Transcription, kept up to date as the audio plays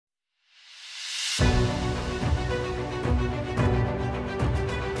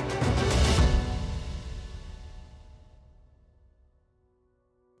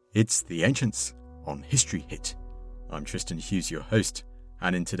It's The Ancients on History Hit. I'm Tristan Hughes, your host,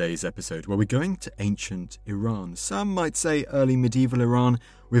 and in today's episode, we're going to ancient Iran. Some might say early medieval Iran.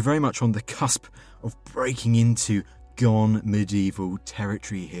 We're very much on the cusp of breaking into gone medieval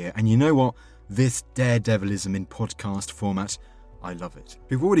territory here. And you know what? This daredevilism in podcast format, I love it.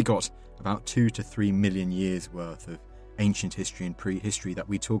 We've already got about 2 to 3 million years worth of ancient history and prehistory that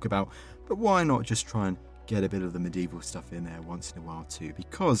we talk about, but why not just try and get a bit of the medieval stuff in there once in a while too,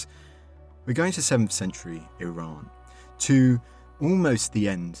 because we're going to 7th century Iran, to almost the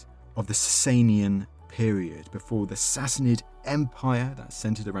end of the Sasanian period before the Sassanid Empire that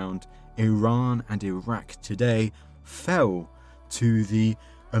centered around Iran and Iraq today fell to the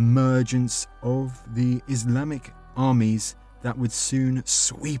emergence of the Islamic armies that would soon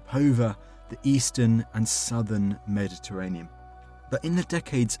sweep over the eastern and southern Mediterranean. But in the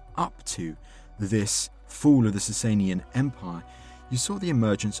decades up to this fall of the Sasanian Empire, you saw the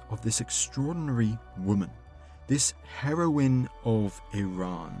emergence of this extraordinary woman, this heroine of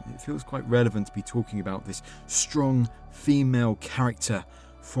Iran. It feels quite relevant to be talking about this strong female character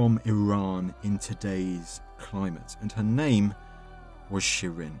from Iran in today's climate, and her name was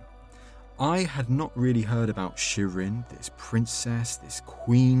Shirin. I had not really heard about Shirin, this princess, this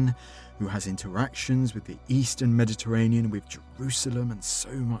queen who has interactions with the Eastern Mediterranean, with Jerusalem and so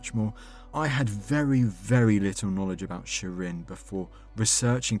much more. I had very, very little knowledge about Shirin before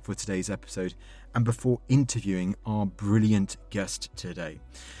researching for today's episode and before interviewing our brilliant guest today.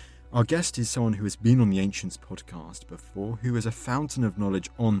 Our guest is someone who has been on the Ancients podcast before, who is a fountain of knowledge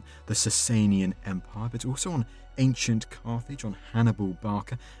on the Sasanian Empire, but also on ancient Carthage, on Hannibal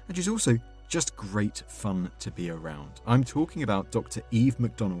Barca, and she's also just great fun to be around. I'm talking about Dr. Eve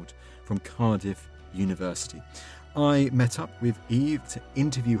MacDonald from Cardiff University. I met up with Eve to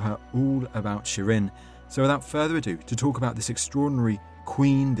interview her all about Shirin. So without further ado, to talk about this extraordinary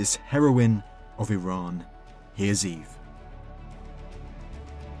queen, this heroine of Iran, here's Eve.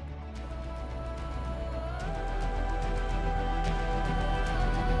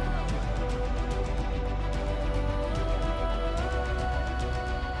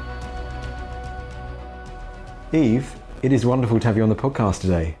 Eve, it is wonderful to have you on the podcast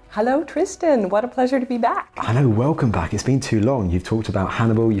today. Hello, Tristan. What a pleasure to be back. I know, welcome back. It's been too long. You've talked about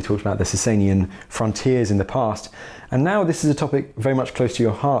Hannibal, you've talked about the Sasanian frontiers in the past, and now this is a topic very much close to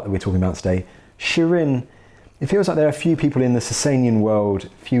your heart that we're talking about today. Shirin, it feels like there are few people in the Sasanian world,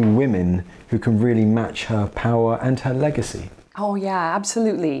 few women, who can really match her power and her legacy. Oh yeah,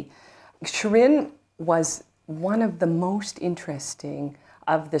 absolutely. Shirin was one of the most interesting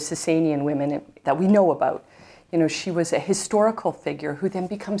of the Sasanian women that we know about. You know, she was a historical figure who then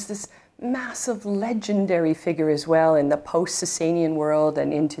becomes this massive legendary figure as well in the post-Sasanian world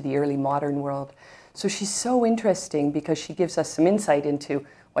and into the early modern world. So she's so interesting because she gives us some insight into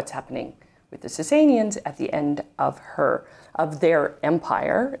what's happening with the Sasanians at the end of their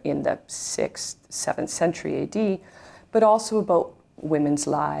empire in the 6th, 7th century AD, but also about women's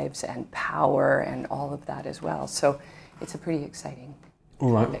lives and power and all of that as well. So it's a pretty exciting all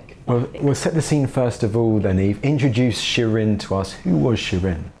right. Well, we'll set the scene first of all then, Eve. Introduce Shirin to us. Who was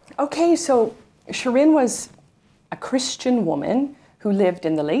Shirin? Okay, so Shirin was a Christian woman who lived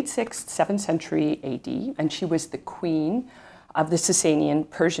in the late 6th, 7th century AD, and she was the queen of the Sasanian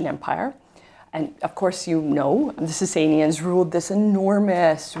Persian Empire. And of course, you know, the Sasanians ruled this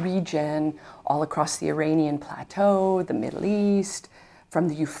enormous region all across the Iranian plateau, the Middle East, from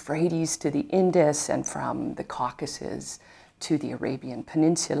the Euphrates to the Indus, and from the Caucasus to the Arabian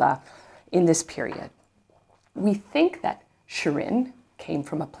Peninsula in this period. We think that Shirin came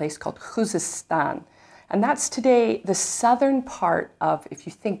from a place called Khuzestan, and that's today the southern part of, if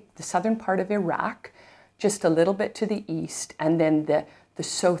you think the southern part of Iraq, just a little bit to the east, and then the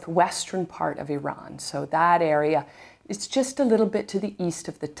southwestern part of Iran. So that area, it's just a little bit to the east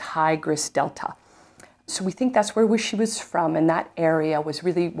of the Tigris Delta. So we think that's where she was from, and that area was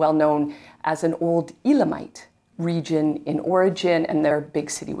really well known as an old Elamite region in origin, and their big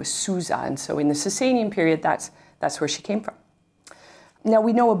city was Susa. And so in the Sasanian period, that's where she came from. Now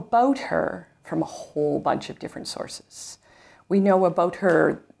we know about her from a whole bunch of different sources. We know about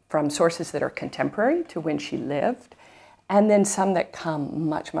her from sources that are contemporary to when she lived, and then some that come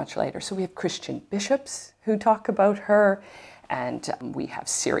much, much later. So we have Christian bishops who talk about her, and we have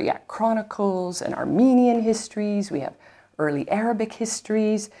Syriac chronicles and Armenian histories. We have early Arabic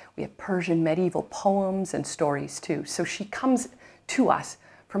histories. We have Persian medieval poems and stories too. So she comes to us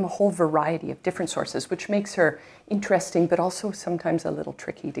from a whole variety of different sources, which makes her interesting, but also sometimes a little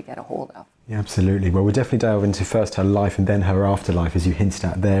tricky to get a hold of. Yeah, absolutely. Well, we'll definitely delve into first her life and then her afterlife, as you hinted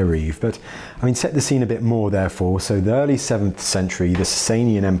at there, Eve. But, I mean, set the scene a bit more, therefore. So the early 7th century, the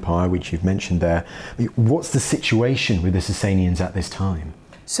Sasanian Empire, which you've mentioned there. I mean, what's the situation with the Sasanians at this time?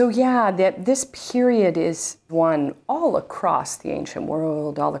 So yeah, this period is one all across the ancient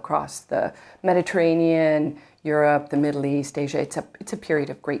world, all across the Mediterranean, Europe, the Middle East, Asia. It's a period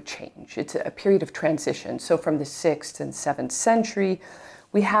of great change. It's a period of transition. So from the 6th and 7th century,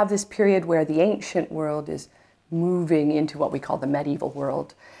 we have this period where the ancient world is moving into what we call the medieval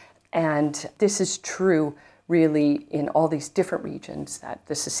world. And this is true really in all these different regions that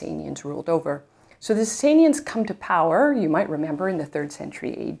the Sasanians ruled over. So the Sasanians come to power, you might remember, in the 3rd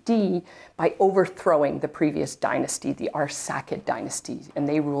century AD by overthrowing the previous dynasty, the Arsacid dynasty, and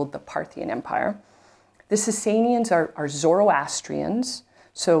they ruled the Parthian Empire. The Sasanians are Zoroastrians,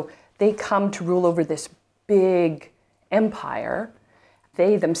 so they come to rule over this big empire.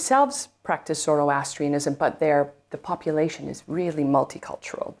 They themselves practice Zoroastrianism, but the population is really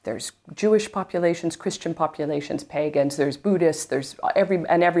multicultural. There's Jewish populations, Christian populations, pagans, there's Buddhists, there's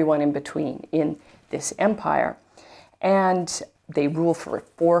everyone in between in this empire. And they rule for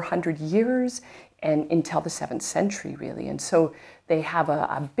 400 years and until the 7th century, really. And so they have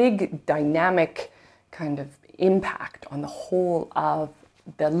a big dynamic kind of impact on the whole of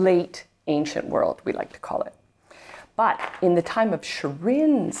the late ancient world, we like to call it. But in the time of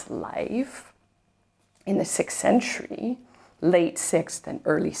Shirin's life, in the 6th century, late 6th and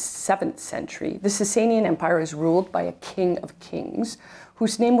early 7th century, the Sasanian Empire is ruled by a king of kings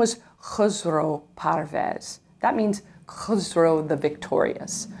whose name was Khosrow Parvez. That means Khosrow the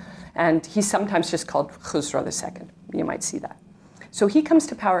Victorious. And he's sometimes just called Khosrow II. You might see that. So he comes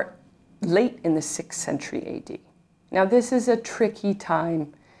to power late in the 6th century AD. Now this is a tricky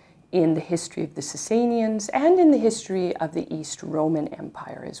time in the history of the Sasanians and in the history of the East Roman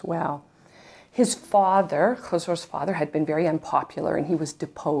Empire as well. His father, Khosrow's father, had been very unpopular and he was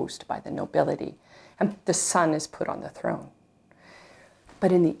deposed by the nobility, and the son is put on the throne.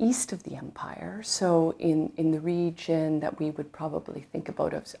 But in the east of the empire, so in the region that we would probably think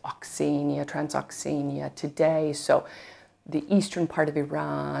about as Oxania, Transoxania today, so the eastern part of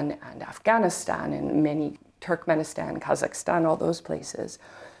Iran and Afghanistan and many Turkmenistan, Kazakhstan, all those places,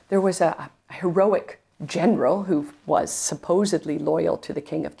 there was a heroic general who was supposedly loyal to the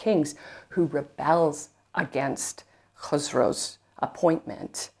King of Kings who rebels against Khosrow's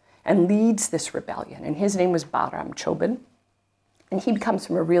appointment and leads this rebellion. And his name was Bahram Chobin. And he comes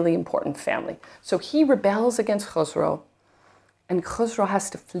from a really important family. So he rebels against Khosrow, and Khosrow has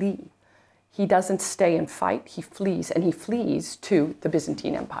to flee. He doesn't stay and fight, he flees, and he flees to the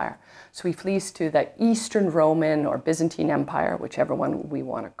Byzantine Empire. So he flees to the Eastern Roman or Byzantine Empire, whichever one we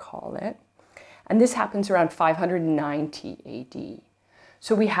want to call it. And this happens around 590 AD.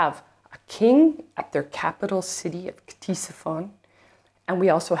 So we have a king at their capital city of Ctesiphon, and we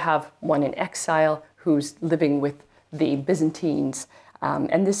also have one in exile who's living with the Byzantines.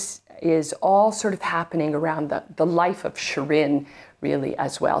 And this is all sort of happening around the life of Shirin, really,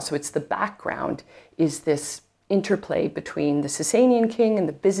 as well. So it's the background is this interplay between the Sasanian king and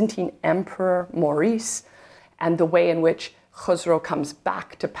the Byzantine emperor Maurice, and the way in which Khosrow comes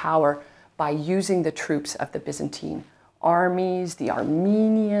back to power by using the troops of the Byzantine armies. The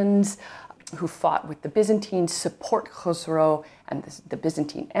Armenians who fought with the Byzantines support Khosrow, and the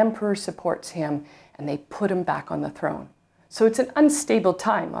Byzantine emperor supports him, and they put him back on the throne. So it's an unstable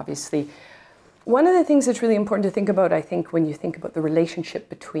time, obviously. One of the things that's really important to think about, I think, when you think about the relationship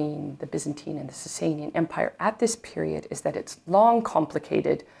between the Byzantine and the Sasanian Empire at this period is that it's long,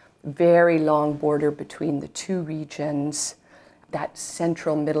 complicated, very long border between the two regions, that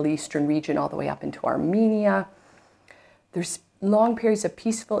central Middle Eastern region all the way up into Armenia. There's long periods of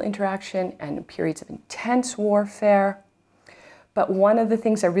peaceful interaction and periods of intense warfare. But one of the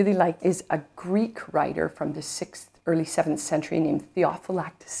things I really like is a Greek writer from the 6th, early 7th century named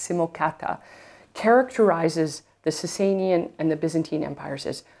Theophylact Simokata characterizes the Sasanian and the Byzantine empires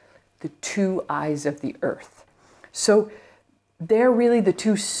as the two eyes of the earth. So they're really the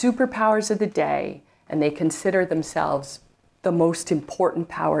two superpowers of the day, and they consider themselves the most important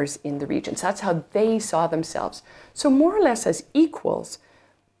powers in the region. So that's how they saw themselves. So more or less as equals.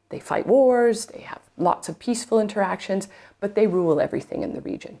 They fight wars, they have lots of peaceful interactions, but they rule everything in the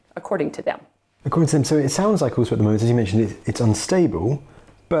region, according to them. According to them, so it sounds like also at the moment, as you mentioned, it's unstable,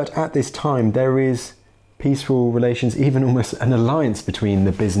 but at this time there is peaceful relations, even almost an alliance between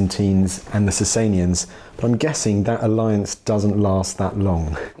the Byzantines and the Sasanians. But I'm guessing that alliance doesn't last that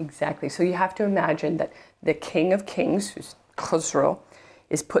long. Exactly. So you have to imagine that the King of Kings, who's Khosrow,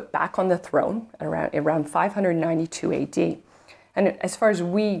 is put back on the throne around 592 AD. And as far as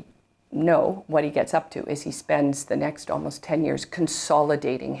we know, what he gets up to is he spends the next almost 10 years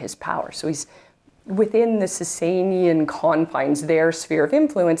consolidating his power. So he's within the Sasanian confines, their sphere of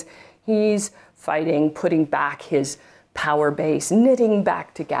influence, he's fighting, putting back his power base, knitting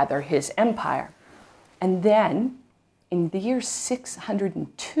back together his empire. And then in the year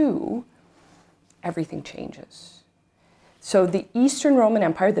 602, everything changes. So the Eastern Roman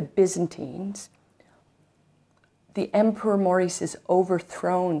Empire, the Byzantines, the Emperor Maurice is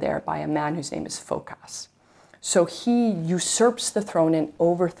overthrown there by a man whose name is Phocas. So he usurps the throne and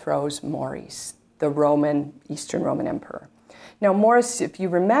overthrows Maurice, the Eastern Roman Emperor. Now Maurice, if you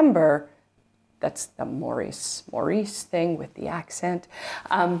remember, that's the Maurice thing with the accent,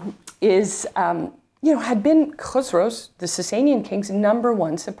 had been Khosrow's, the Sasanian king's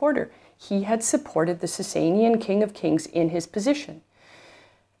 #1 supporter. He had supported the Sasanian king of kings in his position.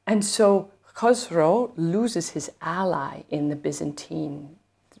 And so Khosrow loses his ally in the Byzantine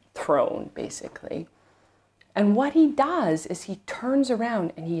throne, basically. And what he does is he turns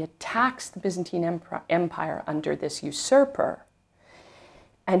around and he attacks the Byzantine Empire under this usurper.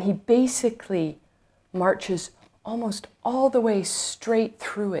 And he basically marches almost all the way straight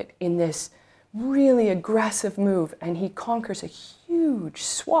through it in this really aggressive move. And he conquers a huge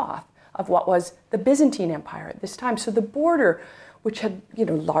swath of what was the Byzantine Empire at this time. So the border, which had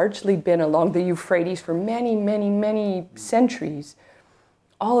largely been along the Euphrates for many, many, many centuries,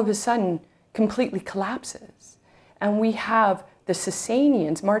 all of a sudden completely collapses. And we have the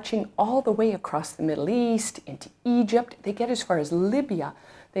Sasanians marching all the way across the Middle East, into Egypt. They get as far as Libya.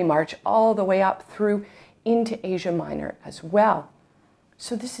 They march all the way up through into Asia Minor as well.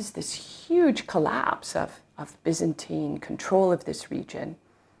 So this is this huge collapse of Byzantine control of this region,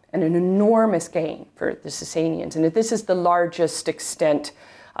 and an enormous gain for the Sasanians. And this is the largest extent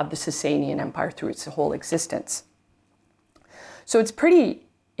of the Sasanian Empire through its whole existence. So it's a pretty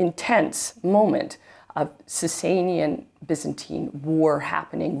intense moment of Sasanian-Byzantine war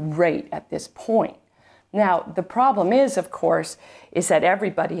happening right at this point. Now, the problem is, of course, is that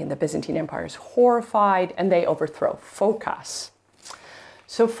everybody in the Byzantine Empire is horrified and they overthrow Phocas.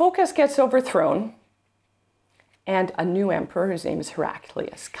 So Phocas gets overthrown, and a new emperor, his name is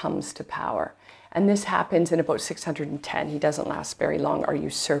Heraclius, comes to power. And this happens in about 610. He doesn't last very long, our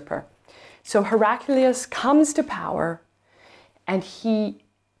usurper. So Heraclius comes to power, and he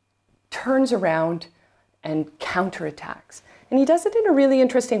turns around and counterattacks. And he does it in a really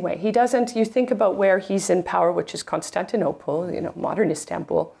interesting way. He doesn't, you think about where he's in power, which is Constantinople, modern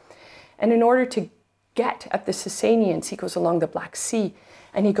Istanbul. And in order to get at the Sasanians, he goes along the Black Sea,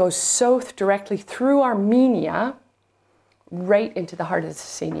 and he goes south directly through Armenia, right into the heart of the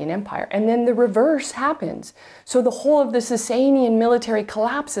Sasanian Empire. And then the reverse happens. So the whole of the Sasanian military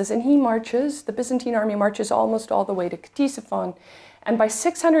collapses, and the Byzantine army marches almost all the way to Ctesiphon. And by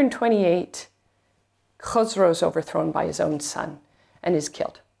 628, Khosrow is overthrown by his own son and is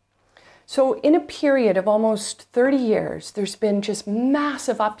killed. So in a period of almost 30 years, there's been just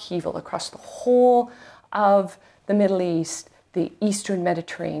massive upheaval across the whole of the Middle East, the Eastern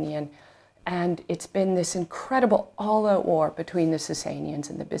Mediterranean, and it's been this incredible all-out war between the Sasanians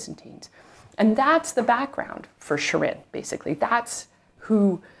and the Byzantines. And that's the background for Shirin, basically. That's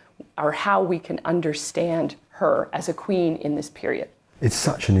who or how we can understand her as a queen in this period. It's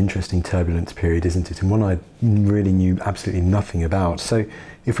such an interesting turbulent period, isn't it? And one I really knew absolutely nothing about. So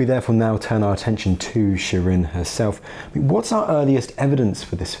if we therefore now turn our attention to Shirin herself, what's our earliest evidence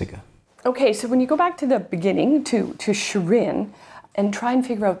for this figure? Okay, so when you go back to the beginning, to Shirin, and try and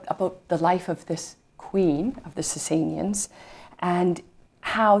figure out about the life of this queen of the Sasanians, and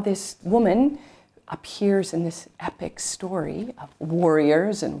how this woman appears in this epic story of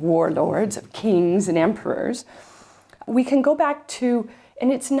warriors and warlords, of kings and emperors, we can go back to,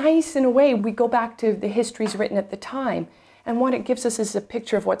 and it's nice in a way, we go back to the histories written at the time, and what it gives us is a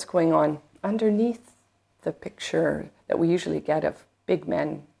picture of what's going on underneath the picture that we usually get of big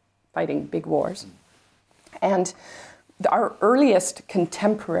men fighting big wars. And our earliest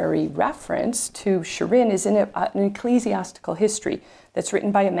contemporary reference to Shirin is in an ecclesiastical history that's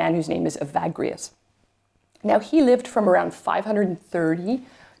written by a man whose name is Evagrius. Now, he lived from around 530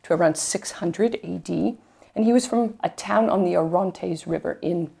 to around 600 AD, and he was from a town on the Orontes River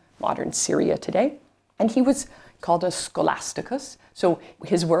in modern Syria today. And he was called a scholasticus. So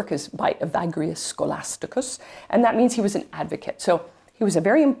his work is by Evagrius Scholasticus, and that means he was an advocate. So he was a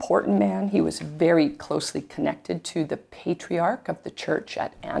very important man. He was very closely connected to the patriarch of the church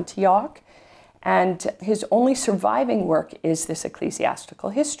at Antioch. And his only surviving work is this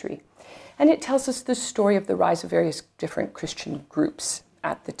ecclesiastical history. And it tells us the story of the rise of various different Christian groups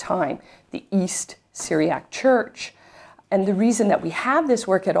at the time, the East Syriac Church. And the reason that we have this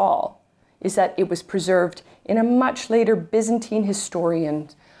work at all is that it was preserved in a much later Byzantine historian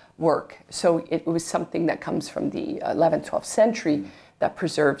work. So it was something that comes from the 11th, 12th century that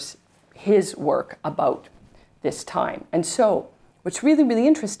preserves his work about this time. And so what's really, really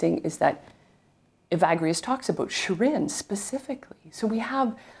interesting is that Evagrius talks about Shirin specifically. So we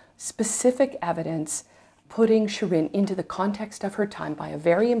have specific evidence putting Shirin into the context of her time by a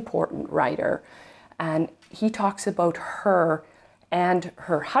very important writer. And he talks about her and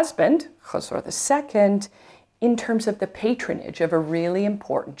her husband, Khosrow II, in terms of the patronage of a really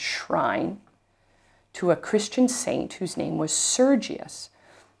important shrine to a Christian saint whose name was Sergius.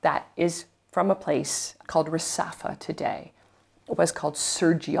 That is from a place called Rasafa today. It was called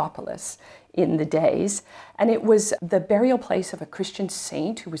Sergiopolis in the days. And it was the burial place of a Christian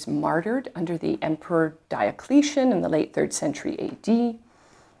saint who was martyred under the Emperor Diocletian in the late 3rd century AD.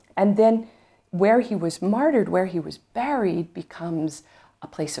 And then where he was martyred, where he was buried, becomes a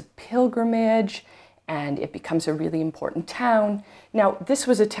place of pilgrimage, and it becomes a really important town. Now, this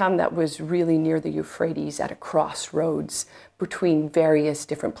was a town that was really near the Euphrates at a crossroads between various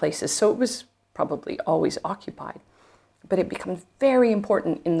different places, so it was probably always occupied. But it becomes very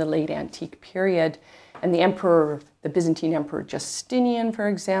important in the late antique period. And the emperor, the Byzantine Emperor Justinian, for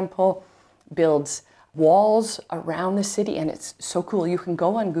example, builds walls around the city. And it's so cool. You can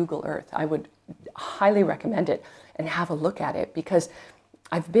go on Google Earth. I would highly recommend it and have a look at it, because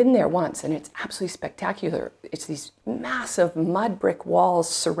I've been there once and it's absolutely spectacular. It's these massive mud brick walls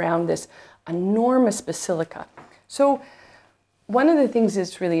surround this enormous basilica. So one of the things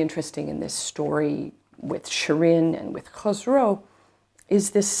that's really interesting in this story with Shirin and with Khosrow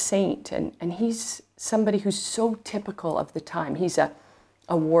is this saint, and he's somebody who's so typical of the time. He's a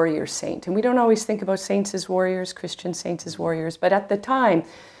warrior saint, and we don't always think about saints as warriors, Christian saints as warriors, but at the time,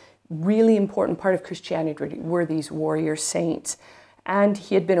 really important part of Christianity were these warrior saints. And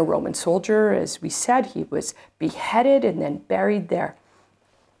he had been a Roman soldier, as we said. He was beheaded and then buried there.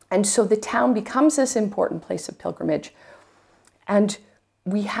 And so the town becomes this important place of pilgrimage. And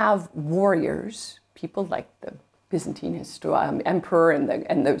we have warriors, people like the Byzantine emperor and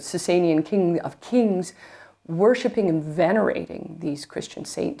the Sasanian king of kings, worshiping and venerating these Christian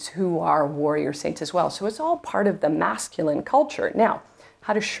saints who are warrior saints as well. So it's all part of the masculine culture. Now,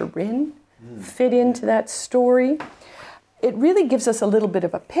 how does Shirin fit into that story? It really gives us a little bit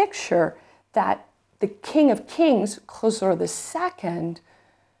of a picture that the King of Kings, Khosrow II,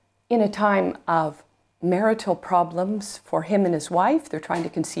 in a time of marital problems for him and his wife, they're trying to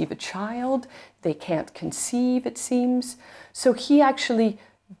conceive a child, they can't conceive, it seems. So he actually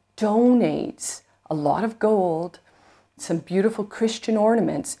donates a lot of gold, some beautiful Christian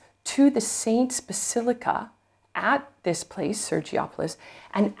ornaments to the Saint's Basilica at this place, Sergiopolis,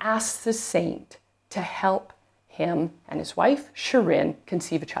 and asks the saint to help him and his wife, Shirin,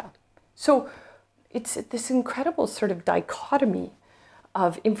 conceive a child. So it's this incredible sort of dichotomy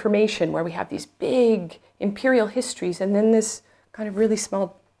of information where we have these big imperial histories and then this kind of really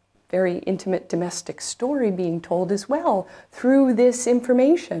small, very intimate domestic story being told as well through this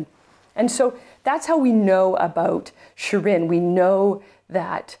information. And so that's how we know about Shirin. We know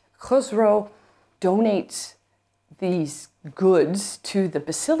that Khosrow donates these goods to the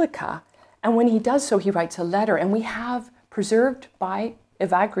basilica, and when he does so, he writes a letter, and we have preserved by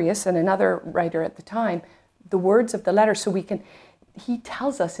Evagrius and another writer at the time the words of the letter, so he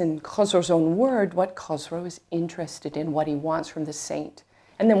tells us in Khosrow's own word what Khosrow is interested in, what he wants from the saint.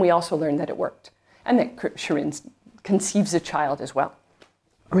 And then we also learn that it worked, and that Shirin conceives a child as well.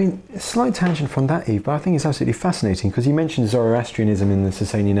 I mean, a slight tangent from that, Eve, but I think it's absolutely fascinating, because you mentioned Zoroastrianism in the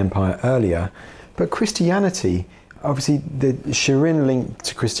Sasanian Empire earlier, but Christianity, obviously the Shirin link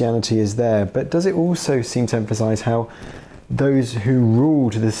to Christianity is there, but does it also seem to emphasize how those who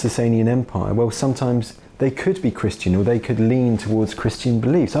ruled the Sasanian Empire, well, sometimes they could be Christian or they could lean towards Christian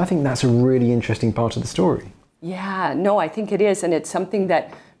beliefs? I think that's a really interesting part of the story. Yeah, no, I think it is, and it's something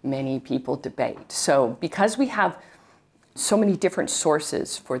that many people debate. So because we have so many different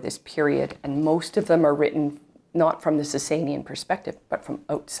sources for this period, and most of them are written not from the Sasanian perspective, but from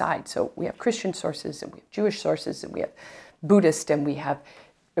outside. So we have Christian sources, and we have Jewish sources, and we have Buddhist, and we have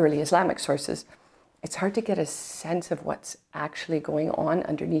early Islamic sources. It's hard to get a sense of what's actually going on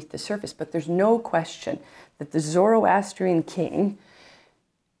underneath the surface, but there's no question that the Zoroastrian king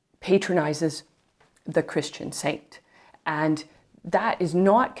patronizes the Christian saint. And that is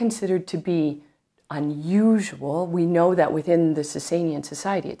not considered to be unusual. We know that within the Sasanian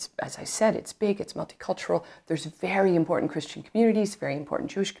society, it's, as I said, it's big, it's multicultural. There's very important Christian communities, very important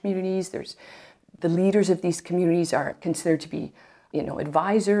Jewish communities. The leaders of these communities are considered to be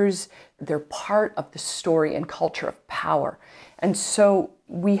advisors. They're part of the story and culture of power. And so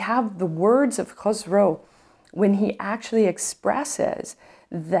we have the words of Khosrow when he actually expresses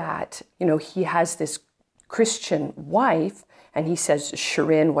that, he has this Christian wife, and he says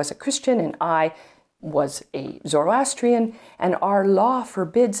Shirin was a Christian and I was a Zoroastrian, and our law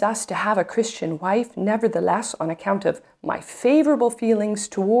forbids us to have a Christian wife. Nevertheless, on account of my favorable feelings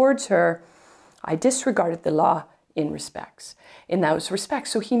towards her, I disregarded the law in those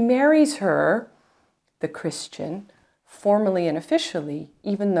respects. So he marries her, the Christian, formally and officially,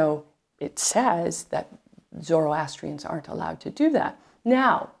 even though it says that Zoroastrians aren't allowed to do that.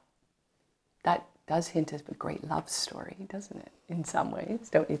 Now, that does hint at a great love story, doesn't it? In some ways,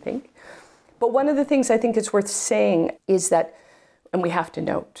 don't you think? But one of the things I think it's worth saying is that, and we have to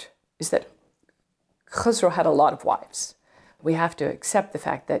note, is that Khosrow had a lot of wives. We have to accept the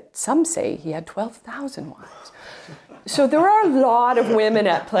fact that some say he had 12,000 wives. So there are a lot of women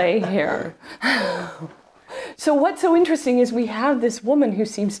at play here. So what's so interesting is we have this woman who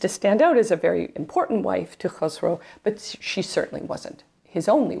seems to stand out as a very important wife to Khosrow, but she certainly wasn't his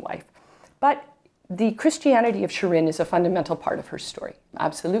only wife. But the Christianity of Shirin is a fundamental part of her story,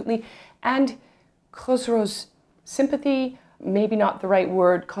 absolutely. And Khosrow's sympathy, maybe not the right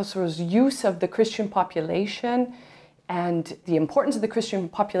word, Khosrow's use of the Christian population and the importance of the Christian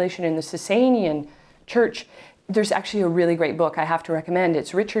population in the Sasanian church. There's actually a really great book I have to recommend.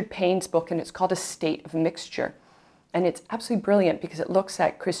 It's Richard Payne's book, and it's called A State of Mixture. And it's absolutely brilliant because it looks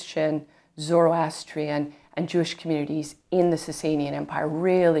at Christian, Zoroastrian, and Jewish communities in the Sasanian Empire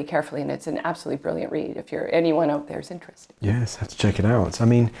really carefully, and it's an absolutely brilliant read if anyone out there is interested. Yes, have to check it out. I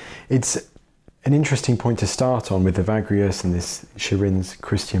mean, it's an interesting point to start on with Evagrius and this Shirin's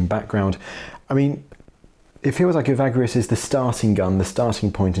Christian background. I mean, it feels like Evagrius is the starting gun, the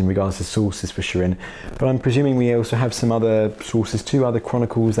starting point in regards to sources for Shirin, but I'm presuming we also have some other sources too, other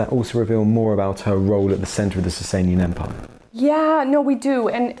chronicles that also reveal more about her role at the centre of the Sasanian Empire. Yeah, no, we do.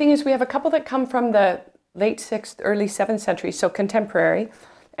 And the thing is, we have a couple that come from the late 6th, early 7th century, so contemporary,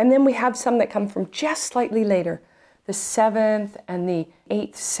 and then we have some that come from just slightly later, the 7th and the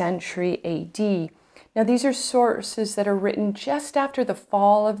 8th century AD. Now, these are sources that are written just after the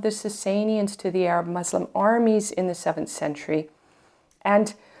fall of the Sasanians to the Arab Muslim armies in the 7th century.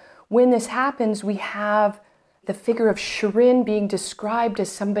 And when this happens, we have the figure of Shirin being described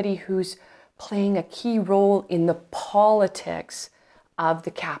as somebody who's playing a key role in the politics of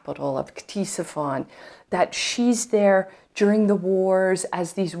the capital, of Ctesiphon, that she's there during the wars,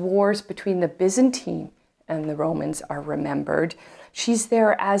 as these wars between the Byzantine and the Romans are remembered. She's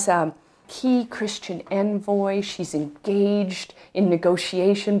there as a key Christian envoy. She's engaged in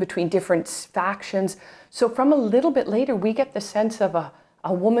negotiation between different factions. So from a little bit later, we get the sense of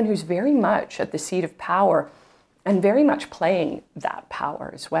a woman who's very much at the seat of power and very much playing that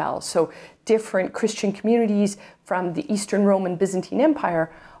power as well. So different Christian communities from the Eastern Roman Byzantine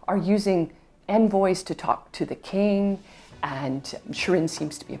Empire are using envoys to talk to the king, and Shirin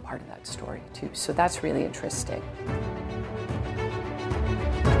seems to be a part of that story too. So that's really interesting.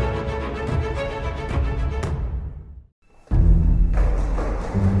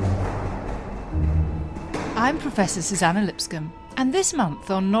 I'm Professor Susanna Lipscomb, and this month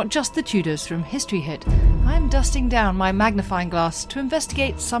on Not Just the Tudors from History Hit, I'm dusting down my magnifying glass to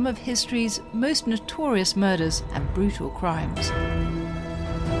investigate some of history's most notorious murders and brutal crimes.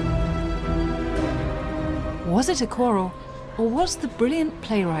 Was it a quarrel, or was the brilliant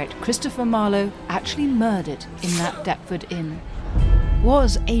playwright Christopher Marlowe actually murdered in that Deptford inn?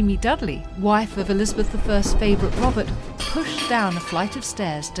 Was Amy Dudley, wife of Elizabeth I's favourite Robert, pushed down a flight of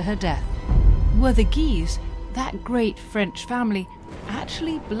stairs to her death? Were the Guises, that great French family,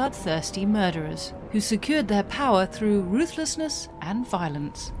 actually bloodthirsty murderers who secured their power through ruthlessness and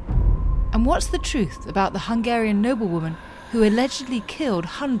violence? And what's the truth about the Hungarian noblewoman who allegedly killed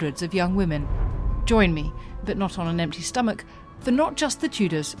hundreds of young women? Join me, but not on an empty stomach, for Not Just the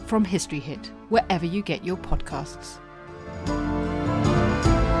Tudors from History Hit, wherever you get your podcasts.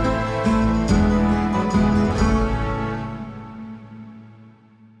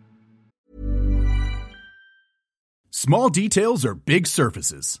 Small details are big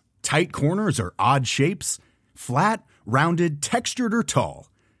surfaces. Tight corners are odd shapes. Flat, rounded, textured, or tall.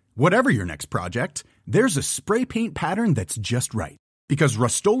 Whatever your next project, there's a spray paint pattern that's just right. Because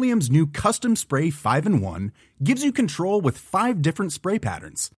Rust-Oleum's new Custom Spray 5-in-1 gives you control with 5 different spray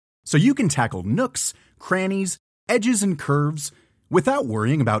patterns. So you can tackle nooks, crannies, edges, and curves without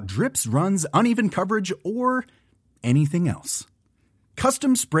worrying about drips, runs, uneven coverage, or anything else.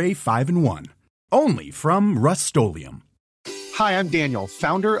 Custom Spray 5-in-1. Only from Rust-Oleum. Hi, I'm Daniel,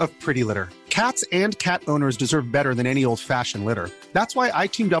 founder of Pretty Litter. Cats and cat owners deserve better than any old-fashioned litter. That's why I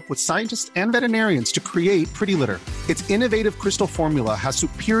teamed up with scientists and veterinarians to create Pretty Litter. Its innovative crystal formula has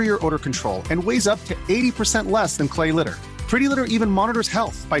superior odor control and weighs up to 80% less than clay litter. Pretty Litter even monitors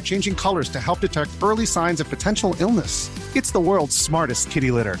health by changing colors to help detect early signs of potential illness. It's the world's smartest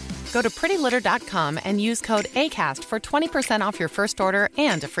kitty litter. Go to prettylitter.com and use code ACAST for 20% off your first order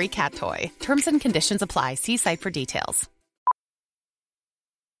and a free cat toy. Terms and conditions apply. See site for details.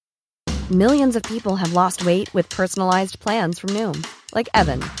 Millions of people have lost weight with personalized plans from Noom. Like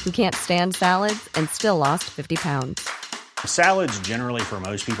Evan, who can't stand salads and still lost 50 pounds. Salads generally for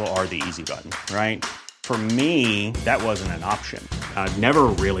most people are the easy button, right? For me, that wasn't an option. I never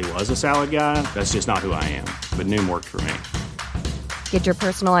really was a salad guy. That's just not who I am. But Noom worked for me. Get your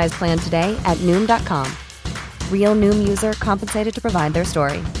personalized plan today at Noom.com. Real Noom user compensated to provide their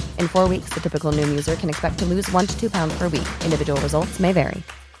story. In 4 weeks, the typical Noom user can expect to lose 1 to 2 pounds per week. Individual results may vary.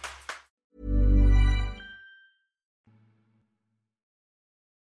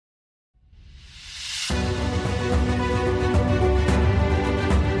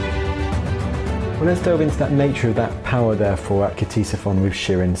 Well, let's delve into that nature of that power, therefore, at Ctesiphon with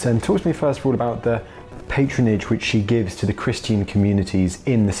Shirin. So, and talk to me first of all about the patronage which she gives to the Christian communities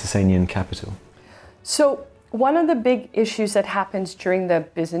in the Sasanian capital. So, one of the big issues that happens during the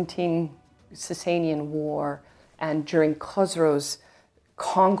Byzantine-Sasanian War and during Khosrow's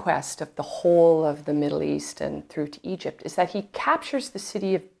conquest of the whole of the Middle East and through to Egypt is that he captures the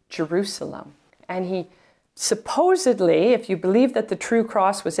city of Jerusalem, and he supposedly, if you believe that the true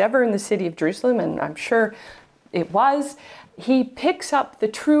cross was ever in the city of Jerusalem, and I'm sure it was, he picks up the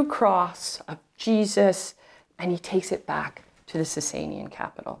true cross of Jesus and he takes it back to the Sasanian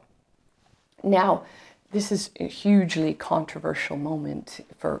capital. Now, this is a hugely controversial moment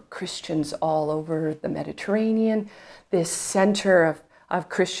for Christians all over the Mediterranean, this center of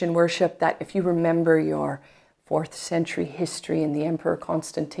Christian worship that, if you remember your 4th century history and the Emperor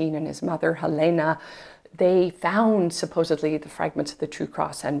Constantine and his mother Helena, they found supposedly the fragments of the true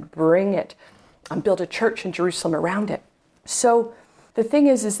cross and bring it and build a church in Jerusalem around it. So the thing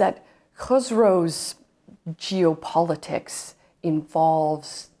is that Khosrow's geopolitics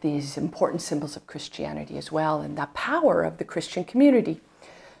involves these important symbols of Christianity as well, and the power of the Christian community.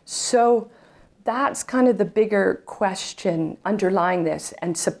 So that's kind of the bigger question underlying this.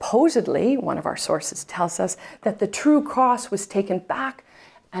 And supposedly, one of our sources tells us that the true cross was taken back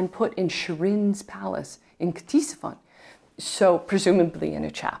and put in Shirin's palace in Ctesiphon. So presumably in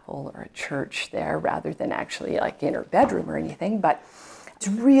a chapel or a church there rather than actually like in her bedroom or anything. But it's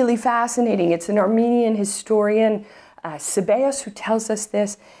really fascinating. It's an Armenian historian, Sabaeus, who tells us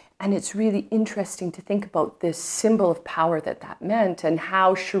this. And it's really interesting to think about this symbol of power that meant and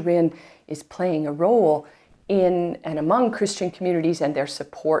how Shirin is playing a role in and among Christian communities and their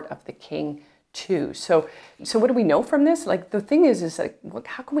support of the king too. So what do we know from this? Like, the thing is like, look,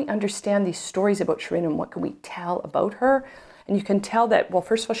 how can we understand these stories about Shirin and what can we tell about her? And you can tell that, well,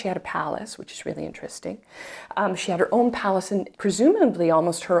 first of all, she had a palace, which is really interesting. She had her own palace and presumably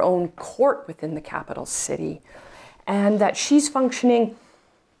almost her own court within the capital city. And that she's functioning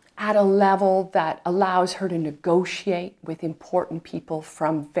at a level that allows her to negotiate with important people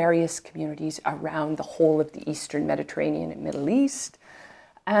from various communities around the whole of the Eastern Mediterranean and Middle East.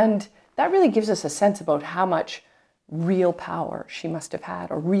 And that really gives us a sense about how much real power she must have had,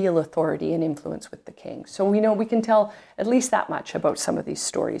 or real authority and influence with the king. So we know we can tell at least that much about some of these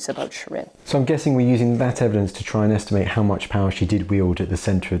stories about Shirin. So I'm guessing we're using that evidence to try and estimate how much power she did wield at the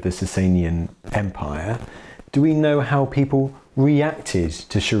centre of the Sasanian Empire. Do we know how people reacted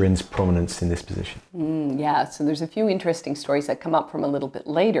to Shirin's prominence in this position? Yeah, so there's a few interesting stories that come up from a little bit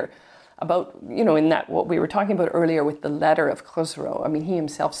later about, in that what we were talking about earlier with the letter of Khosrow. I mean, he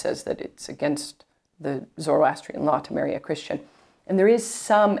himself says that it's against the Zoroastrian law to marry a Christian. And there is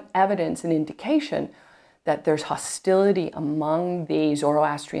some evidence and indication that there's hostility among the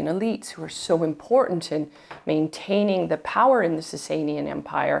Zoroastrian elites who are so important in maintaining the power in the Sasanian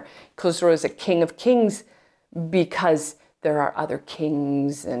Empire. Khosrow is a king of kings because there are other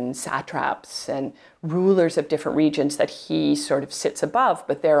kings and satraps and rulers of different regions that he sort of sits above,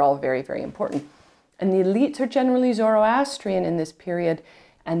 but they're all very, very important. And the elites are generally Zoroastrian in this period,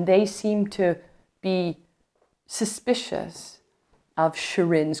 and they seem to be suspicious of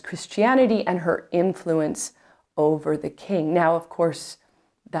Shirin's Christianity and her influence over the king. Now, of course,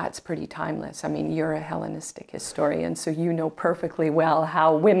 that's pretty timeless. I mean, you're a Hellenistic historian, so you know perfectly well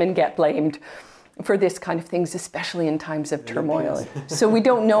how women get blamed for this kind of things, especially in times of turmoil. So we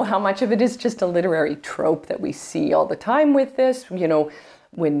don't know how much of it is just a literary trope that we see all the time with this.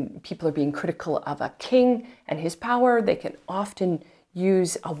 When people are being critical of a king and his power, they can often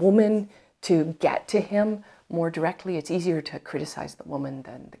use a woman to get to him more directly. It's easier to criticize the woman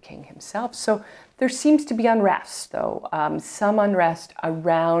than the king himself. So there seems to be unrest, though, some unrest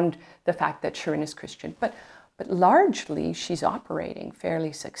around the fact that Shirin is Christian. But largely, she's operating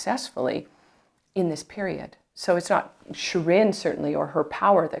fairly successfully in this period. So it's not Shirin, certainly, or her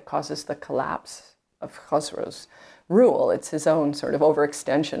power that causes the collapse of Khosrow's rule. It's his own sort of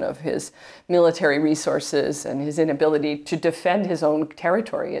overextension of his military resources and his inability to defend his own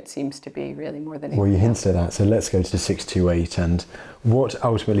territory, it seems to be, really, more than anything. Well, you hinted at that, so let's go to 628, and what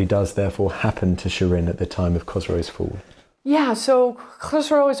ultimately does therefore happen to Shirin at the time of Khosrow's fall? Yeah, so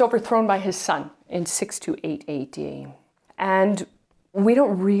Khosrow is overthrown by his son in 628 AD. And we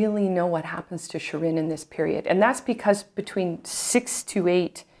don't really know what happens to Shirin in this period. And that's because between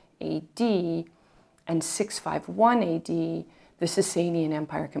 628 AD and 651 AD, the Sasanian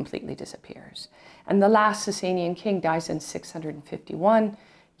Empire completely disappears. And the last Sasanian king dies in 651,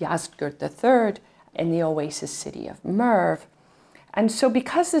 Yazdgurt III, in the oasis city of Merv. And so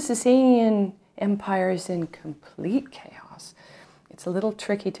because the Sasanian Empire is in complete chaos, it's a little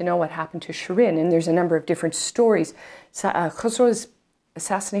tricky to know what happened to Shirin, and there's a number of different stories. Khosrow is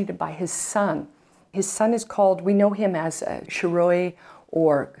assassinated by his son. His son is called, we know him as Shiroi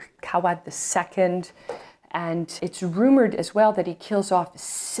or Kawad II, and it's rumored as well that he kills off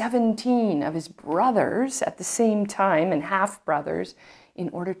 17 of his brothers at the same time, and half-brothers, in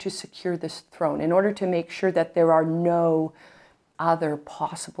order to secure this throne, in order to make sure that there are no other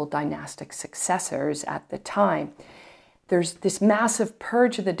possible dynastic successors at the time. There's this massive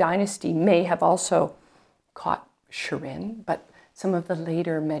purge of the dynasty may have also caught Shirin, but some of the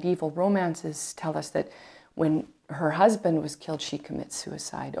later medieval romances tell us that when her husband was killed, she commits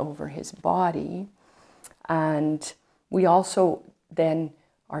suicide over his body. And we also then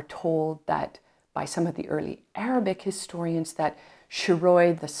are told that by some of the early Arabic historians that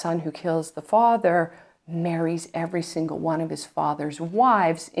Shiroi, the son who kills the father, marries every single one of his father's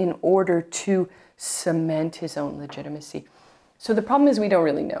wives in order to cement his own legitimacy. So the problem is we don't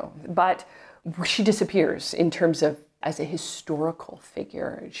really know, but she disappears in terms of as a historical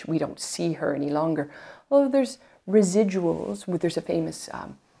figure. We don't see her any longer. Although there's residuals, there's a famous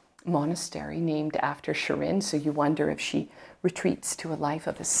monastery named after Shirin, so you wonder if she retreats to a life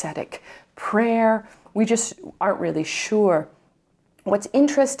of ascetic prayer. We just aren't really sure. What's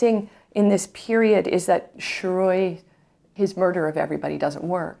interesting in this period is that Shiroi, his murder of everybody doesn't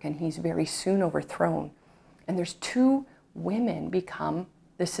work, and he's very soon overthrown. And there's two women become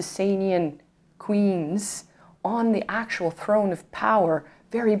the Sasanian queens on the actual throne of power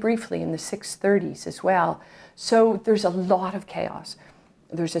very briefly in the 630s as well. So there's a lot of chaos.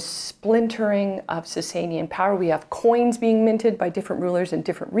 There's a splintering of Sasanian power. We have coins being minted by different rulers in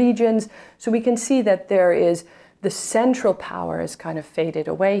different regions. So we can see that there is the central power has kind of faded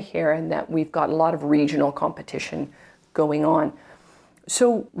away here, and that we've got a lot of regional competition going on.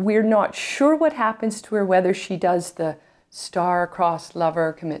 So we're not sure what happens to her, whether she does the star-crossed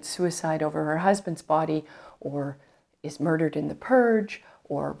lover, commits suicide over her husband's body, or is murdered in the purge,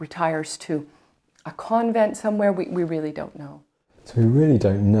 or retires to a convent somewhere. We really don't know. So we really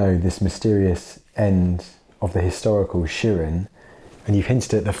don't know this mysterious end of the historical Shirin, and you've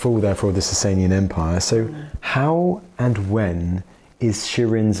hinted at the fall, therefore, of the Sasanian Empire. So how and when is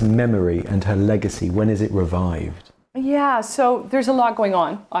Shirin's memory and her legacy, when is it revived? Yeah, so there's a lot going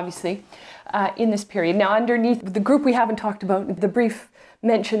on, obviously, in this period. Now, underneath the group we haven't talked about, the brief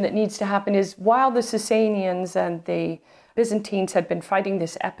mention that needs to happen is while the Sasanians and the Byzantines had been fighting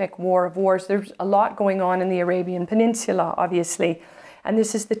this epic war of wars, there's a lot going on in the Arabian Peninsula, obviously. And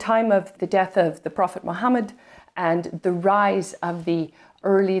this is the time of the death of the Prophet Muhammad and the rise of the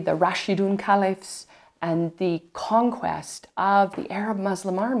Rashidun caliphs and the conquest of the Arab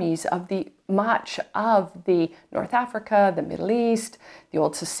Muslim armies of much of the North Africa, the Middle East, the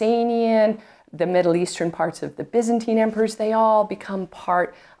old Sasanian, the Middle Eastern parts of the Byzantine emperors. They all become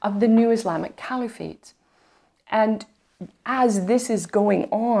part of the new Islamic caliphates. And as this is going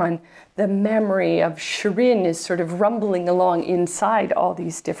on, the memory of Shirin is sort of rumbling along inside all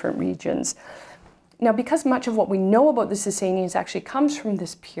these different regions. Now, because much of what we know about the Sasanians actually comes from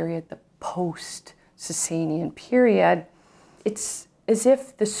this period, the post-Sasanian period, it's as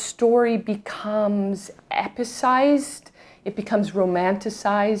if the story becomes epicized, it becomes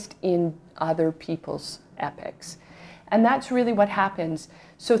romanticized in other people's epics. And that's really what happens.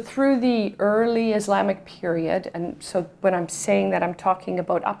 So through the early Islamic period, and so when I'm saying that, I'm talking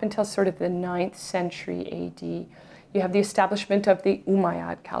about up until sort of the 9th century AD, you have the establishment of the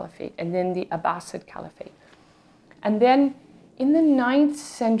Umayyad Caliphate and then the Abbasid Caliphate. And then In the 9th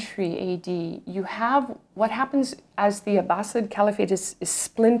century AD, you have what happens as the Abbasid Caliphate is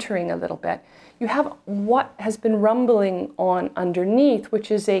splintering a little bit. You have what has been rumbling on underneath, which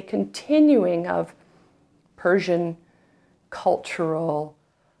is a continuing of Persian cultural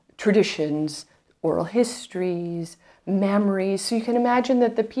traditions, oral histories, memories. So you can imagine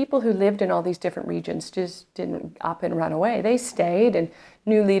that the people who lived in all these different regions just didn't up and run away. They stayed, and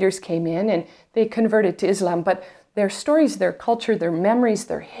new leaders came in and they converted to Islam. But their stories, their culture, their memories,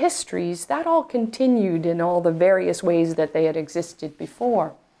 their histories, that all continued in all the various ways that they had existed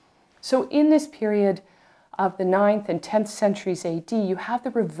before. So in this period of the 9th and 10th centuries AD, you have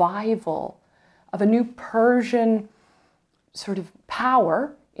the revival of a new Persian sort of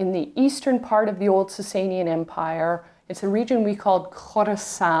power in the eastern part of the old Sasanian Empire. It's a region we called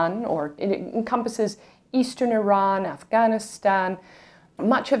Khorasan, or it encompasses eastern Iran, Afghanistan,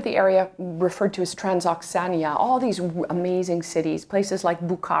 much of the area referred to as Transoxania, all these amazing cities, places like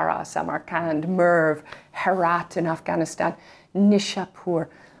Bukhara, Samarkand, Merv, Herat in Afghanistan, Nishapur.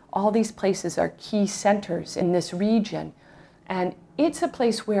 All these places are key centers in this region. And it's a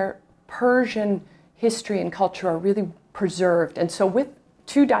place where Persian history and culture are really preserved. And so with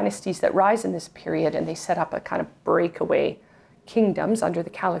two dynasties that rise in this period, and they set up a kind of breakaway kingdoms under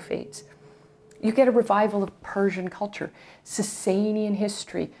the caliphates, you get a revival of Persian culture, Sasanian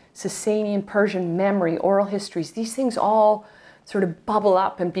history, Sasanian Persian memory, oral histories. These things all sort of bubble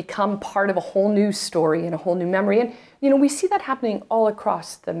up and become part of a whole new story and a whole new memory. And, we see that happening all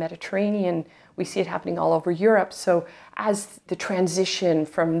across the Mediterranean. We see it happening all over Europe. So as the transition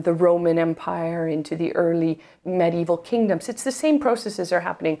from the Roman Empire into the early medieval kingdoms, it's the same processes are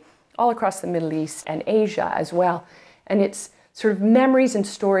happening all across the Middle East and Asia as well. And it's sort of memories and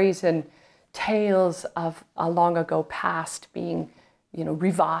stories and tales of a long ago past being,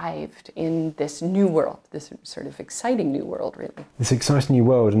 revived in this new world, this sort of exciting new world, really. This exciting new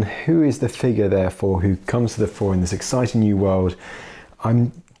world, and who is the figure, therefore, who comes to the fore in this exciting new world?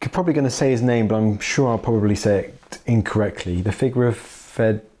 I'm probably going to say his name, but I'm sure I'll probably say it incorrectly. The figure of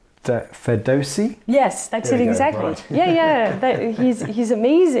Ferdowsi? Yes, that's it exactly. Right. Yeah, he's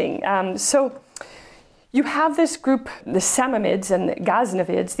amazing. So you have this group, the Samanids and the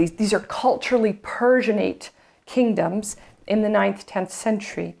Ghaznavids. These are culturally Persianate kingdoms in the 9th, 10th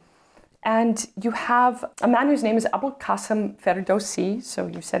century. And you have a man whose name is Abul Qasim Ferdowsi, so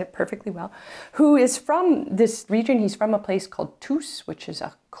you said it perfectly well, who is from this region. He's from a place called Tus, which is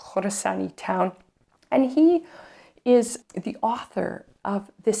a Khorasani town. And he is the author of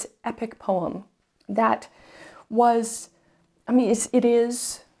this epic poem that was, it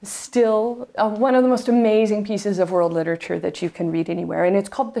is still one of the most amazing pieces of world literature that you can read anywhere. And it's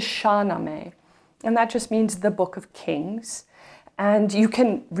called the Shahnameh. And that just means the Book of Kings. And you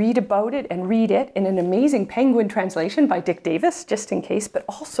can read about it and read it in an amazing Penguin translation by Dick Davis, just in case. But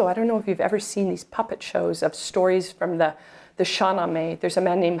also, I don't know if you've ever seen these puppet shows of stories from the Shahnameh. There's a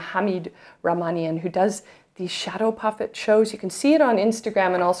man named Hamid Rahmanian who does these shadow puppet shows. You can see it on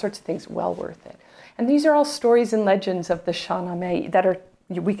Instagram and all sorts of things. Well worth it. And these are all stories and legends of the Shahnameh that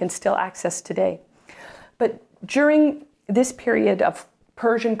we can still access today. But during this period of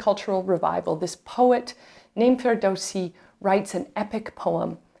Persian cultural revival, this poet named Ferdowsi writes an epic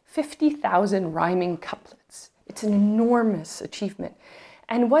poem, 50,000 rhyming couplets. It's an enormous achievement.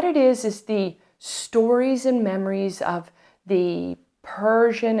 And what it is the stories and memories of the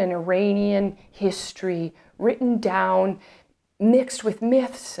Persian and Iranian history written down, mixed with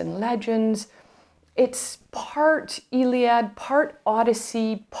myths and legends. It's part Iliad, part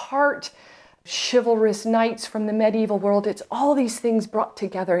Odyssey, part chivalrous knights from the medieval world. It's all these things brought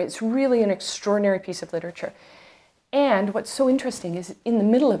together. It's really an extraordinary piece of literature. And what's so interesting is in the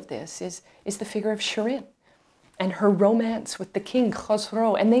middle of this is the figure of Shirin and her romance with the king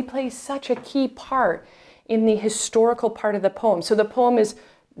Khosrow. And they play such a key part in the historical part of the poem. So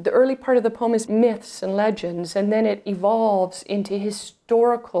the early part of the poem is myths and legends, and then it evolves into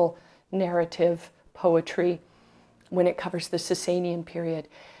historical narrative poetry when it covers the Sasanian period.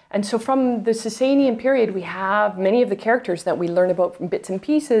 And so from the Sasanian period, we have many of the characters that we learn about from bits and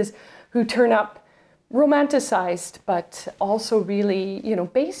pieces who turn up romanticized, but also really,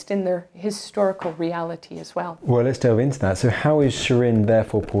 based in their historical reality as well. Well, let's delve into that. So how is Shirin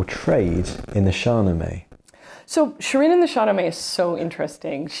therefore portrayed in the Shahnameh? So Shirin in the Shahnameh is so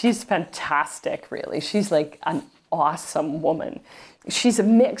interesting. She's fantastic, really. She's like an awesome woman. She's a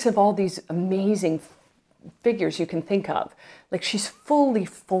mix of all these amazing figures you can think of. Like, she's fully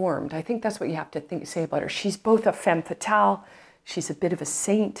formed. I think that's what you have to say about her. She's both a femme fatale, she's a bit of a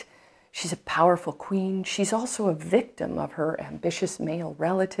saint, she's a powerful queen. She's also a victim of her ambitious male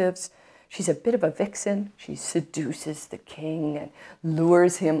relatives. She's a bit of a vixen. She seduces the king and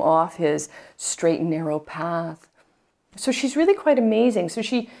lures him off his straight and narrow path. So she's really quite amazing. So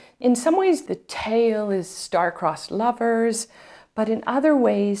she, in some ways, the tale is star-crossed lovers, but in other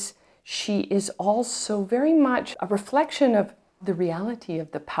ways, she is also very much a reflection of the reality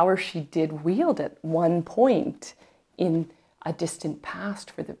of the power she did wield at one point in a distant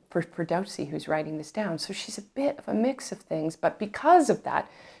past for Ferdowsi, who's writing this down. So she's a bit of a mix of things, but because of that,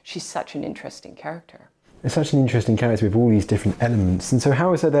 she's such an interesting character. It's such an interesting character with all these different elements. And so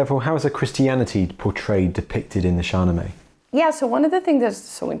how is her Christianity portrayed, depicted in the Shahnameh? Yeah, so one of the things that's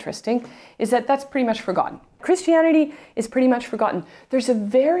so interesting is that that's pretty much forgotten. Christianity is pretty much forgotten. There's a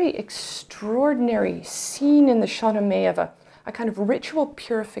very extraordinary scene in the Shahnameh of a kind of ritual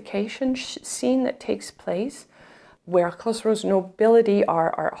purification scene that takes place where Khosrow's nobility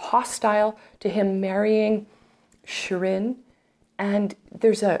are hostile to him marrying Shirin. And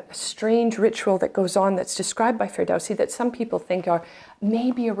there's a strange ritual that goes on that's described by Ferdowsi that some people think are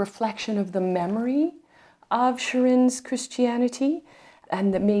maybe a reflection of the memory of Shirin's Christianity,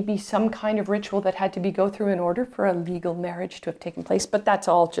 and that maybe some kind of ritual that had to go through in order for a legal marriage to have taken place. But that's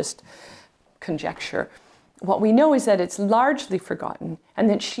all just conjecture. What we know is that it's largely forgotten, and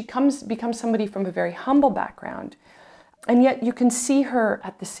that she becomes somebody from a very humble background. And yet you can see her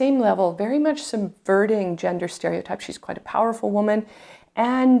at the same level very much subverting gender stereotypes. She's quite a powerful woman,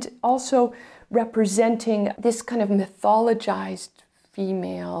 and also representing this kind of mythologized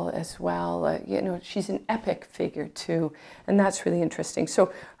female as well. She's an epic figure too, and that's really interesting.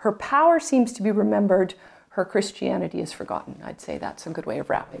 So her power seems to be remembered, her Christianity is forgotten. I'd say that's a good way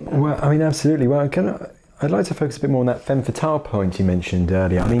of wrapping it up. Well, I mean, absolutely. Well, I'd like to focus a bit more on that femme fatale point you mentioned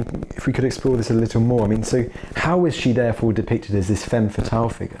earlier. I mean, if we could explore this a little more. I mean, so how is she therefore depicted as this femme fatale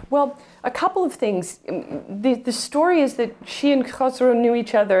figure? Well, a couple of things. The story is that she and Khosrow knew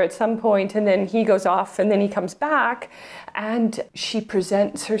each other at some point, and then he goes off, and then he comes back, and she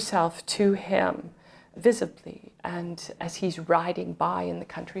presents herself to him visibly, and as he's riding by in the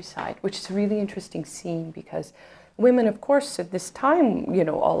countryside, which is a really interesting scene because women, of course, at this time,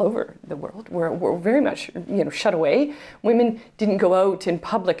 all over the world, were very much, shut away. Women didn't go out in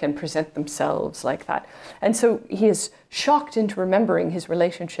public and present themselves like that. And so he is shocked into remembering his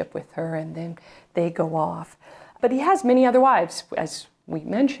relationship with her, and then they go off. But he has many other wives, as we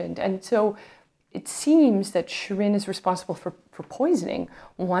mentioned. And so it seems that Shirin is responsible for poisoning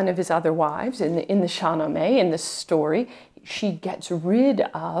one of his other wives in the Shahnameh, in the story. She gets rid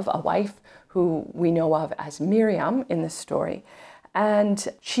of a wife who we know of as Miriam in the story. And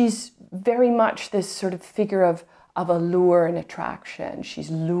she's very much this sort of figure of allure and attraction. She's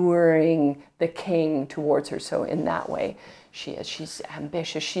luring the king towards her. So in that way, she's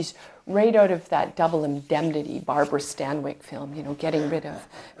ambitious. She's right out of that Double Indemnity Barbara Stanwyck film, getting rid of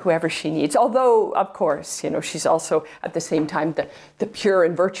whoever she needs. Although, of course, she's also at the same time the pure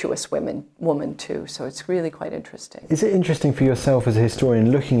and virtuous woman too. So it's really quite interesting. Is it interesting for yourself as a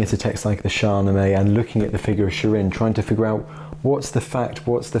historian looking at a text like the Shahnameh and looking at the figure of Shirin, trying to figure out what's the fact,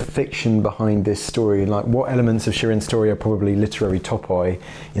 what's the fiction behind this story? Like, what elements of Shirin's story are probably literary topoi,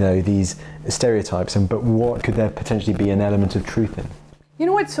 these stereotypes, but what could there potentially be an element of truth in? You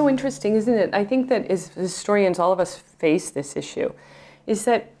know what's so interesting, isn't it? I think that as historians, all of us face this issue, is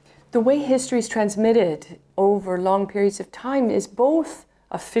that the way history is transmitted over long periods of time is both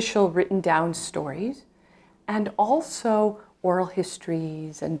official written down stories and also oral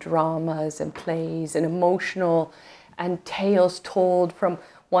histories and dramas and plays and emotional and tales told from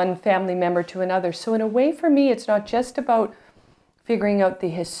one family member to another. So in a way, for me, it's not just about figuring out the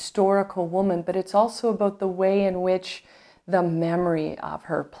historical woman, but it's also about the way in which the memory of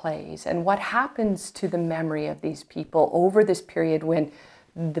her plays and what happens to the memory of these people over this period when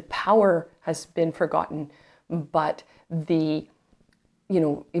the power has been forgotten, but the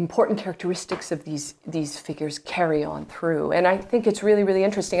important characteristics of these figures carry on through. And I think it's really, really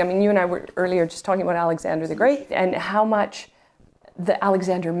interesting. I mean, you and I were earlier just talking about Alexander the Great and how much the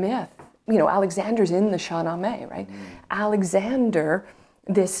Alexander myth, Alexander's in the Shahnameh, right? Alexander,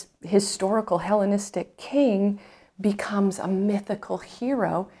 this historical Hellenistic king, becomes a mythical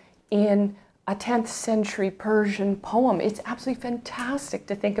hero in a 10th century Persian poem. It's absolutely fantastic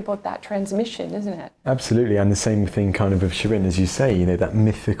to think about that transmission, isn't it? Absolutely, and the same thing kind of Shirin, as you say, that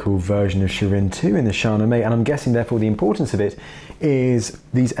mythical version of Shirin too in the Shahnameh, and I'm guessing therefore the importance of it is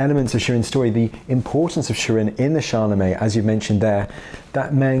these elements of Shirin's story, the importance of Shirin in the Shahnameh, as you mentioned there,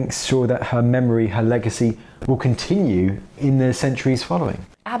 that makes sure that her memory, her legacy will continue in the centuries following.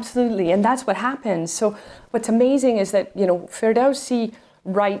 Absolutely, and that's what happens. So what's amazing is that, Ferdowsi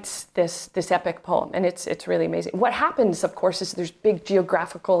writes this epic poem, and it's really amazing. What happens, of course, is there's big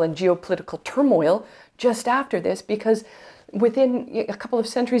geographical and geopolitical turmoil just after this, because within a couple of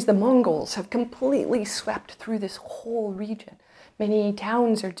centuries, the Mongols have completely swept through this whole region. Many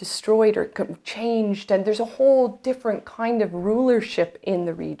towns are destroyed or changed, and there's a whole different kind of rulership in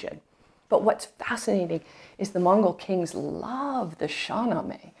the region. But what's fascinating is the Mongol kings love the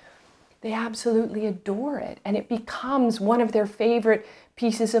Shahnameh. They absolutely adore it, and it becomes one of their favorite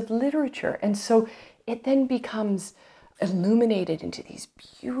pieces of literature. And so it then becomes illuminated into these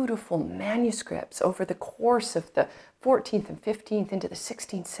beautiful manuscripts over the course of the 14th and 15th into the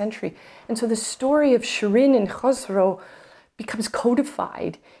 16th century. And so the story of Shirin and Khosrow becomes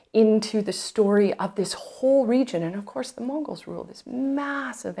codified into the story of this whole region. And of course, the Mongols rule this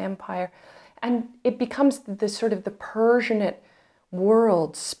massive empire, and it becomes the sort of the Persianate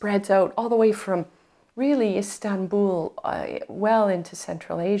world spreads out all the way from really Istanbul well into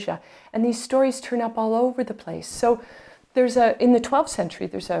Central Asia. And these stories turn up all over the place. So in the 12th century,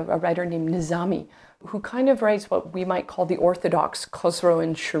 there's a writer named Nizami who kind of writes what we might call the orthodox Khosrow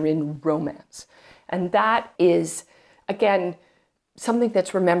and Shirin romance. And that is, again, something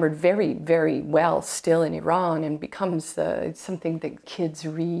that's remembered very, very well still in Iran, and becomes something that kids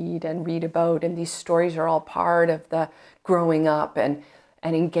read about. And these stories are all part of the growing up and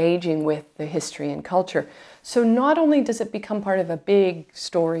engaging with the history and culture. So not only does it become part of a big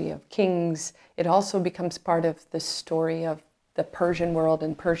story of kings, it also becomes part of the story of the Persian world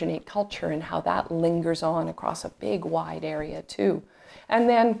and Persianate culture, and how that lingers on across a big, wide area too. And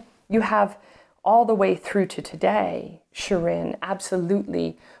then you have all the way through to today, Shirin,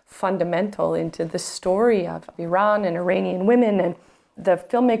 absolutely fundamental into the story of Iran and Iranian women. And the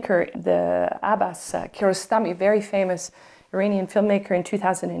filmmaker, the Abbas Kiarostami, very famous Iranian filmmaker, in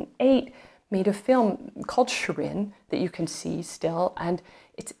 2008, made a film called Shirin that you can see still. And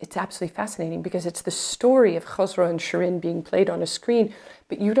it's absolutely fascinating, because it's the story of Khosrow and Shirin being played on a screen,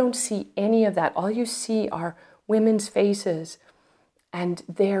 but you don't see any of that. All you see are women's faces and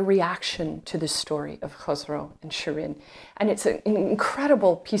their reaction to the story of Khosrow and Shirin. And it's an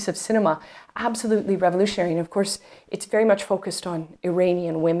incredible piece of cinema, absolutely revolutionary. And of course, it's very much focused on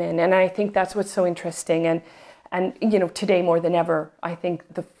Iranian women. And I think that's what's so interesting. And today more than ever, I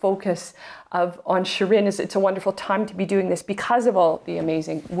think the focus on Shirin it's a wonderful time to be doing this, because of all the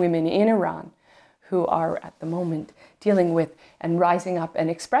amazing women in Iran who are at the moment dealing with and rising up and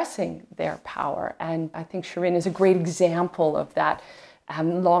expressing their power. And I think Shirin is a great example of that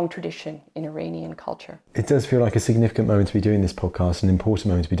long tradition in Iranian culture. It does feel like a significant moment to be doing this podcast, an important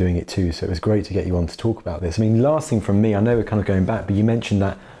moment to be doing it too. So it was great to get you on to talk about this. I mean, last thing from me, I know we're kind of going back, but you mentioned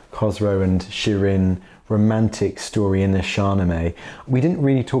that Khosrow and Shirin romantic story in the Shahnameh. We didn't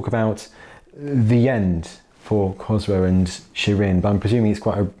really talk about the end for Khosrow and Shirin, but I'm presuming it's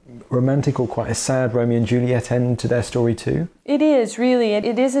quite a romantic or quite a sad Romeo and Juliet end to their story too? It is, really.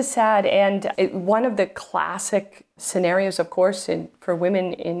 It is a sad end. One of the classic scenarios, of course, for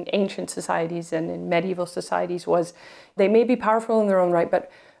women in ancient societies and in medieval societies was they may be powerful in their own right,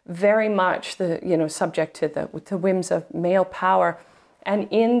 but very much subject to the whims of male power. And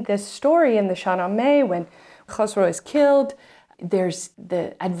in this story, in the Shahnameh, when Khosrow is killed, there's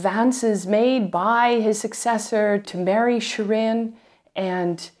the advances made by his successor to marry Shirin,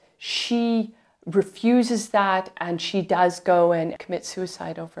 and she refuses that, and she does go and commit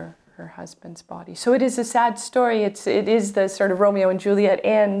suicide over her husband's body. So it is a sad story. It is the sort of Romeo and Juliet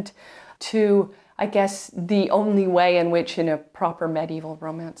end to, I guess, the only way in which in a proper medieval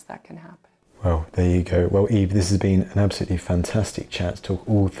romance that can happen. Well, there you go. Well, Eve, this has been an absolutely fantastic chat to talk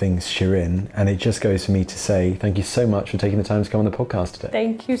all things Shirin, and it just goes for me to say thank you so much for taking the time to come on the podcast today.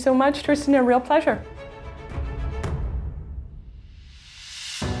 Thank you so much, Tristan. A real pleasure.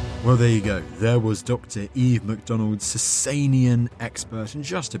 Well, there you go. There was Dr. Eve MacDonald, Sasanian expert and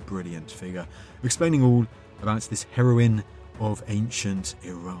just a brilliant figure, explaining all about this heroine of ancient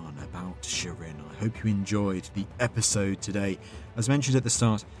Iran, about Shirin. I hope you enjoyed the episode today. As mentioned at the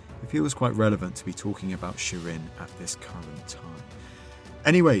start, it feels quite relevant to be talking about Shirin at this current time.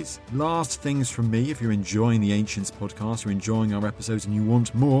 Anyways, last things from me. If you're enjoying the Ancients podcast, you're enjoying our episodes and you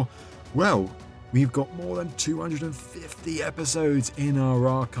want more, well, we've got more than 250 episodes in our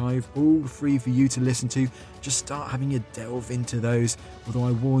archive, all free for you to listen to. Just start having a delve into those. Although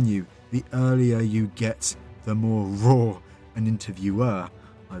I warn you, the earlier you get, the more raw an interviewer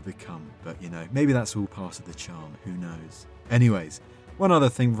I become. But maybe that's all part of the charm. Who knows? Anyways, one other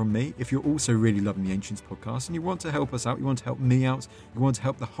thing from me, if you're also really loving the Ancients podcast and you want to help us out, you want to help me out, you want to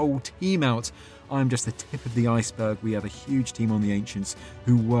help the whole team out, I'm just the tip of the iceberg. We have a huge team on the Ancients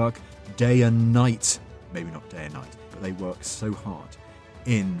who work day and night, maybe not day and night, but they work so hard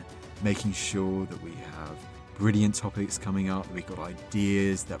in making sure that we have brilliant topics coming up, that we've got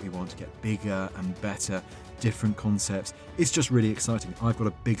ideas, that we want to get bigger and better, different concepts. It's just really exciting. I've got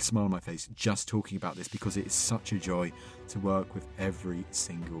a big smile on my face just talking about this because it is such a joy to work with every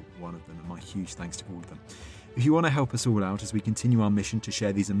single one of them, and my huge thanks to all of them. If you want to help us all out as we continue our mission to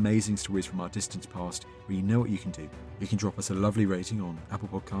share these amazing stories from our distant past, well, you know what you can do. You can drop us a lovely rating on Apple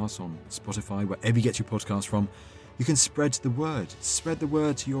Podcasts, on Spotify, wherever you get your podcasts from. You can spread the word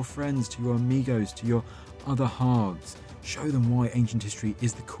to your friends, to your amigos, to your other halves. Show them why ancient history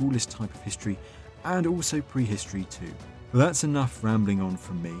is the coolest type of history, and also prehistory too. Well, that's enough rambling on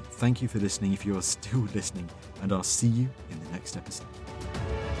from me. Thank you for listening if you're still listening, and I'll see you in the next episode.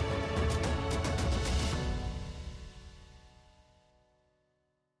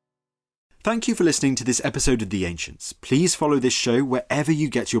 Thank you for listening to this episode of The Ancients. Please follow this show wherever you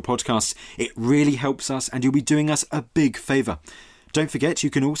get your podcasts. It really helps us, and you'll be doing us a big favour. Don't forget, you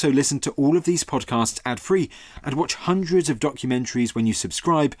can also listen to all of these podcasts ad-free and watch hundreds of documentaries when you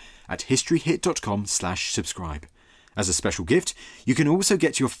subscribe at historyhit.com/subscribe. As a special gift, you can also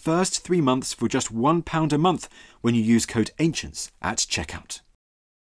get your first 3 months for just £1 a month when you use code ANCIENTS at checkout.